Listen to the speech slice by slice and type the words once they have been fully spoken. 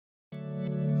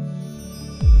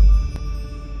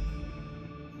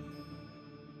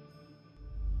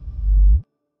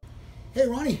Hey,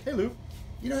 Ronnie. Hey, Lou.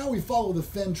 You know how we follow the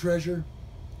Fen treasure?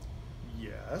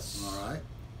 Yes. All right.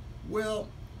 Well,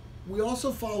 we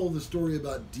also follow the story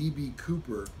about D.B.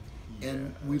 Cooper,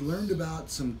 and we learned about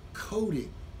some coding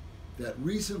that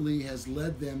recently has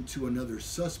led them to another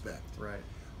suspect. Right.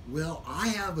 Well, I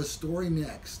have a story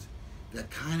next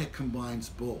that kind of combines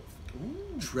both.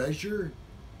 Ooh. Treasure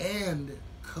and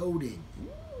coding.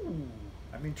 Ooh.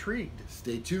 I'm intrigued.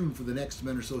 Stay tuned for the next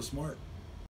Men Are So Smart.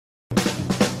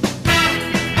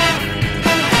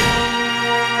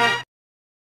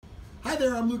 Hi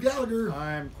there, I'm Lou Gallagher.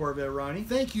 I'm Corvette Ronnie.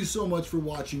 Thank you so much for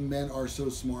watching Men Are So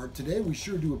Smart. Today we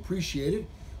sure do appreciate it.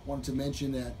 Wanted to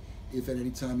mention that if at any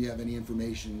time you have any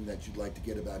information that you'd like to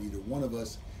get about either one of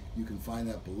us, you can find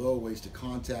that below, ways to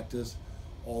contact us.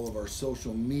 All of our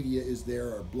social media is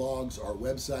there, our blogs, our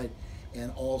website,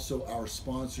 and also our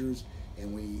sponsors.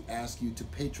 And we ask you to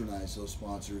patronize those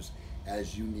sponsors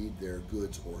as you need their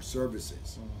goods or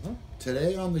services. Mm-hmm.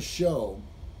 Today on the show,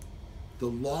 the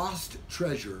lost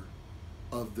treasure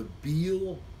of the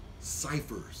Beale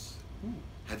Cyphers. Ooh.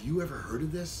 Have you ever heard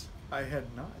of this? I had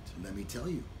not. Let me tell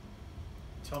you.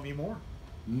 Tell me more.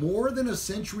 More than a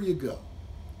century ago,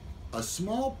 a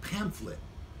small pamphlet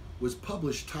was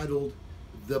published titled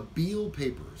The Beale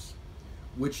Papers,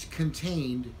 which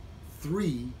contained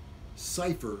 3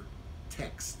 cipher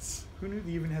texts. Who knew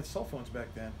they even had cell phones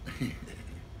back then?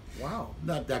 Wow.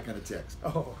 Not that kind of text.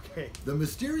 Oh, okay. The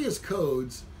mysterious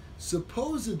codes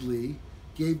supposedly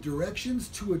gave directions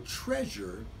to a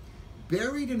treasure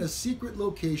buried in a secret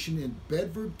location in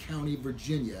Bedford County,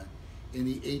 Virginia in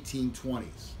the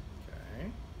 1820s. Okay.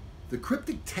 The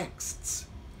cryptic texts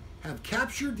have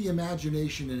captured the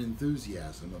imagination and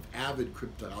enthusiasm of avid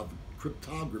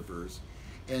cryptographers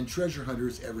and treasure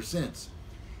hunters ever since.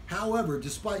 However,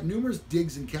 despite numerous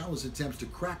digs and countless attempts to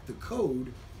crack the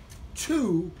code,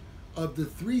 2 of the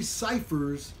 3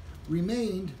 ciphers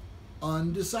remained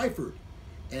undeciphered,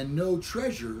 and no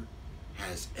treasure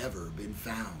has ever been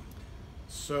found.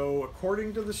 So,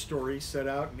 according to the story set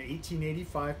out in the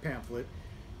 1885 pamphlet,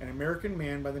 an American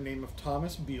man by the name of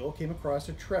Thomas Beale came across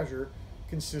a treasure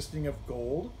consisting of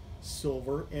gold,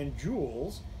 silver, and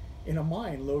jewels in a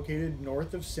mine located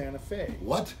north of Santa Fe.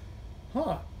 What?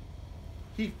 Huh.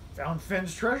 He found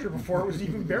Fenn's treasure before it was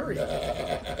even buried.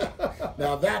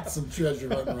 Now that's some treasure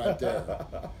hunting right there.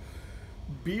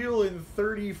 Beale and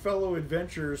 30 fellow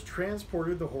adventurers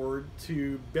transported the hoard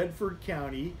to Bedford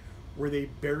County, where they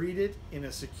buried it in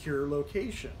a secure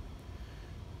location.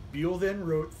 Beale then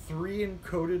wrote 3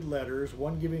 encoded letters,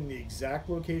 one giving the exact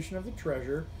location of the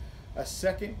treasure, a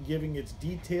second giving its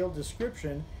detailed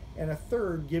description, and a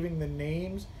third giving the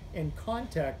names and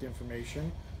contact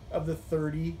information of the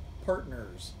 30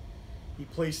 partners. He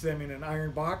placed them in an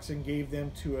iron box and gave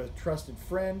them to a trusted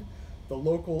friend, the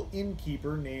local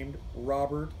innkeeper named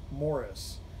Robert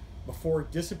Morris, before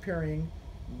disappearing,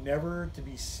 never to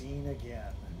be seen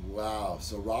again. Wow,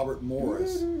 so Robert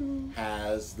Morris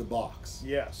has the box.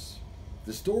 Yes.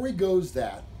 The story goes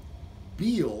that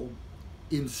Beale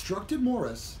instructed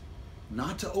Morris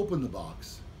not to open the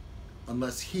box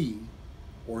unless he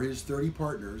or his 30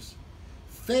 partners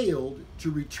failed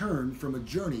to return from a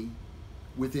journey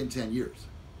within 10 years.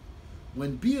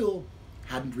 When Beale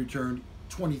hadn't returned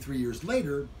 23 years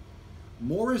later,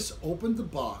 Morris opened the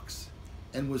box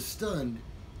and was stunned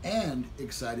and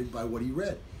excited by what he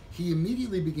read. He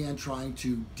immediately began trying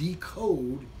to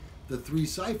decode the 3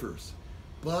 ciphers,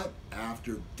 but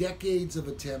after decades of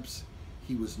attempts,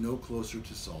 he was no closer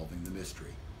to solving the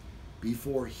mystery.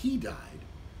 Before he died,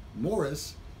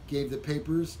 Morris gave the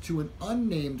papers to an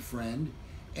unnamed friend,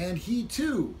 and he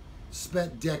too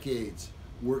spent decades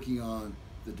working on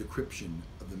the decryption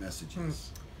of the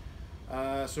messages.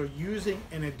 So using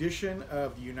an edition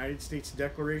of the United States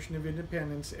Declaration of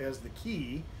Independence as the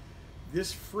key,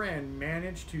 this friend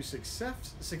managed to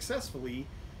successfully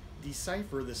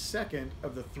decipher the second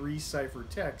of the 3 cipher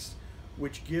texts,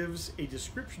 which gives a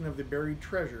description of the buried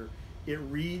treasure. It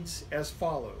reads as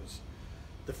follows.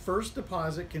 The first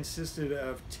deposit consisted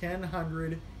of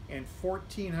 1,000 and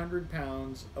 1,400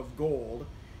 pounds of gold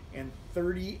and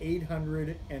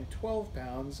 3,812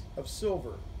 pounds of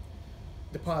silver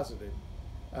deposited.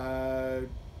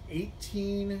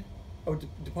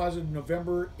 Deposited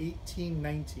November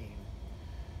 1819.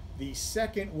 The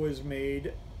second was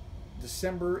made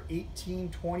December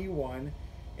 1821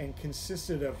 and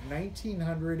consisted of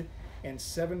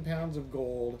 1,907 pounds of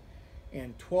gold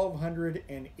and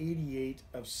 1,288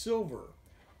 of silver.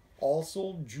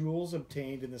 Also, jewels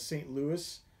obtained in St.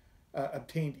 Louis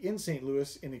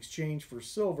in exchange for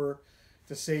silver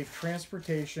to save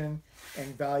transportation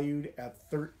and valued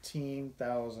at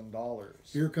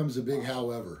 $13,000. Here comes a big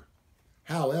however.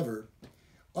 However,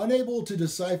 unable to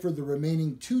decipher the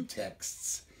remaining two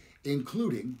texts,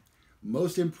 including,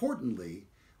 most importantly,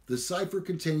 the cipher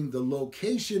containing the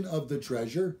location of the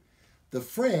treasure, the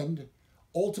friend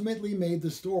ultimately made the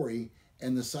story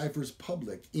and the ciphers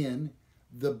public in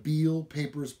the Beale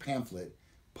Papers pamphlet,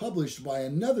 published by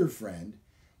another friend,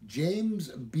 James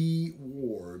B.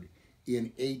 Ward,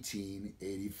 in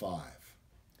 1885.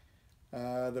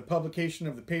 The publication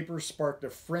of the papers sparked a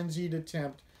frenzied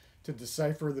attempt to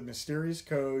decipher the mysterious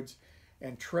codes,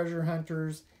 and treasure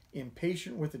hunters,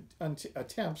 impatient with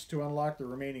attempts to unlock the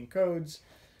remaining codes,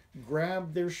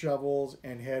 grabbed their shovels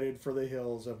and headed for the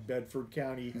hills of Bedford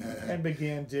County and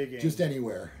began digging. Just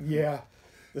anywhere. Yeah.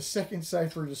 The second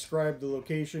cipher described the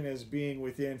location as being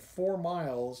within 4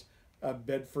 miles of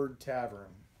Bedford Tavern.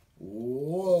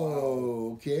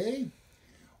 Whoa, okay.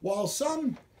 While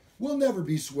some will never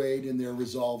be swayed in their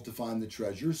resolve to find the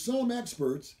treasure, some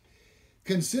experts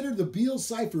consider the Beale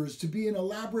Cyphers to be an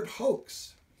elaborate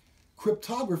hoax.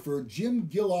 Cryptographer Jim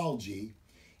Gillalgy,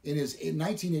 in his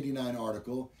 1989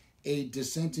 article, A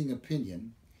Dissenting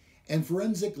Opinion, and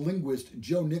forensic linguist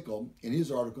Joe Nickel, in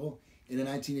his article, in a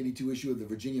 1982 issue of the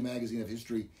Virginia Magazine of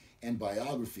History and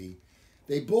Biography,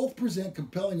 they both present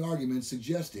compelling arguments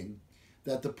suggesting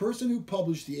that the person who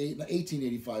published the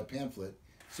 1885 pamphlet,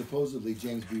 supposedly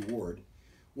James B. Ward,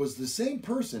 was the same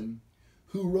person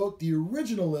who wrote the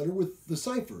original letter with the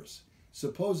ciphers,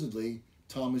 supposedly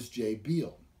Thomas J.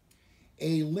 Beale.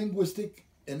 A linguistic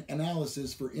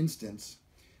analysis, for instance,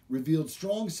 revealed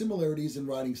strong similarities in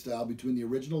writing style between the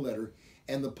original letter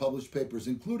and the published papers,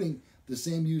 including the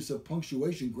same use of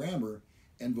punctuation, grammar,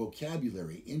 and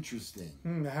vocabulary. Interesting.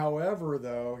 However,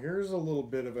 though, here's a little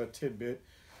bit of a tidbit.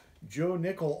 Joe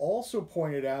Nickel also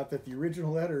pointed out that the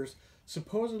original letters,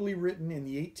 supposedly written in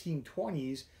the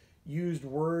 1820s, used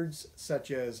words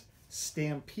such as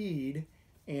stampede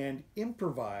and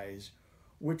improvise,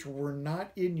 which were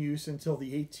not in use until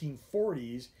the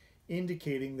 1840s,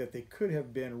 indicating that they could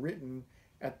have been written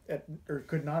or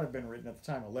could not have been written at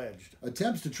the time alleged.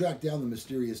 Attempts to track down the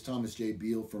mysterious Thomas J.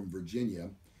 Beale from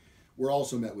Virginia were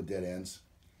also met with dead ends.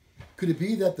 Could it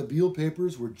be that the Beale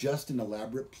papers were just an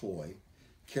elaborate ploy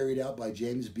carried out by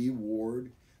James B.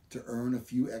 Ward to earn a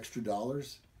few extra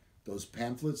dollars? Those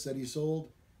pamphlets that he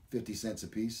sold, 50 cents a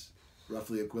piece,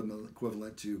 roughly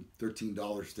equivalent to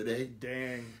 $13 today.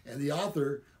 Dang. And the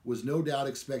author was no doubt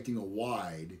expecting a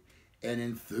wide and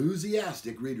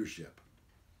enthusiastic readership.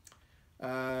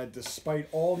 Despite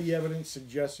all the evidence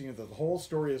suggesting that the whole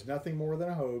story is nothing more than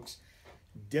a hoax,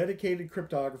 dedicated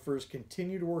cryptographers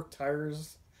continue to work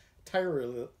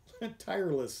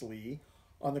tirelessly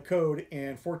on the code,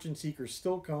 and fortune seekers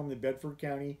still comb the Bedford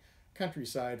County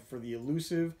countryside for the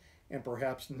elusive and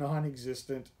perhaps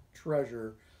non-existent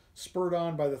treasure, spurred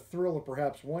on by the thrill of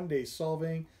perhaps one day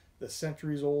solving the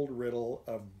centuries-old riddle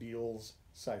of Beale's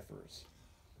Cyphers.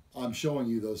 I'm showing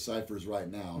you those ciphers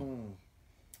right now.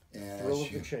 And thrill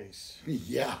of the chase.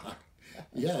 Yeah.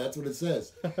 Yeah, that's what it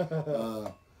says.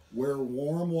 Where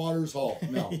warm waters halt.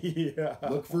 No. Yeah.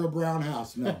 Look for a brown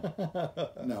house. No.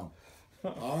 No.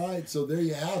 All right, so there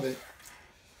you have it.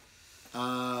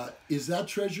 Is that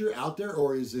treasure out there,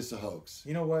 or is this a hoax?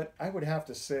 You know what? I would have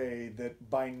to say that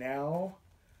by now,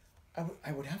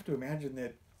 I would have to imagine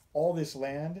that all this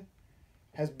land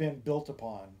has been built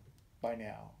upon by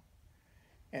now.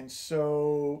 And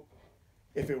so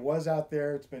if it was out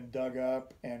there, it's been dug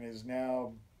up and is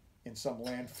now in some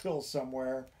landfill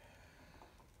somewhere.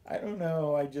 I don't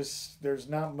know. There's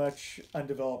not much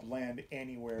undeveloped land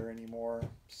anywhere anymore.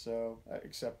 So,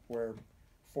 except where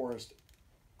Forrest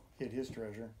hid his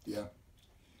treasure. Yeah.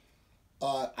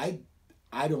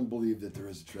 I don't believe that there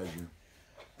is a treasure.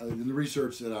 In the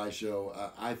research that I show,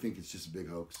 I think it's just a big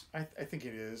hoax. I think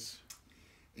it is.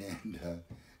 And,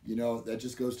 that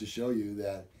just goes to show you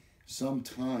that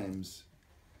sometimes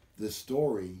the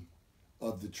story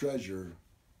of the treasure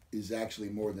is actually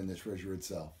more than the treasure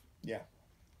itself. Yeah.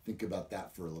 Think about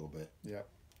that for a little bit. Yep.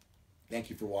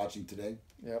 Thank you for watching today.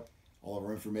 Yep. All of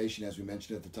our information, as we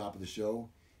mentioned at the top of the show,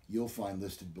 you'll find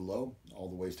listed below. All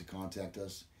the ways to contact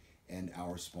us and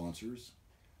our sponsors.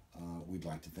 We'd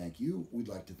like to thank you. We'd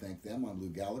like to thank them. I'm Lou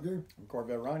Gallagher. I'm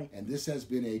Corvette Ronnie. And this has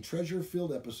been a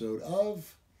treasure-filled episode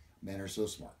of Men Are So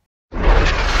Smart.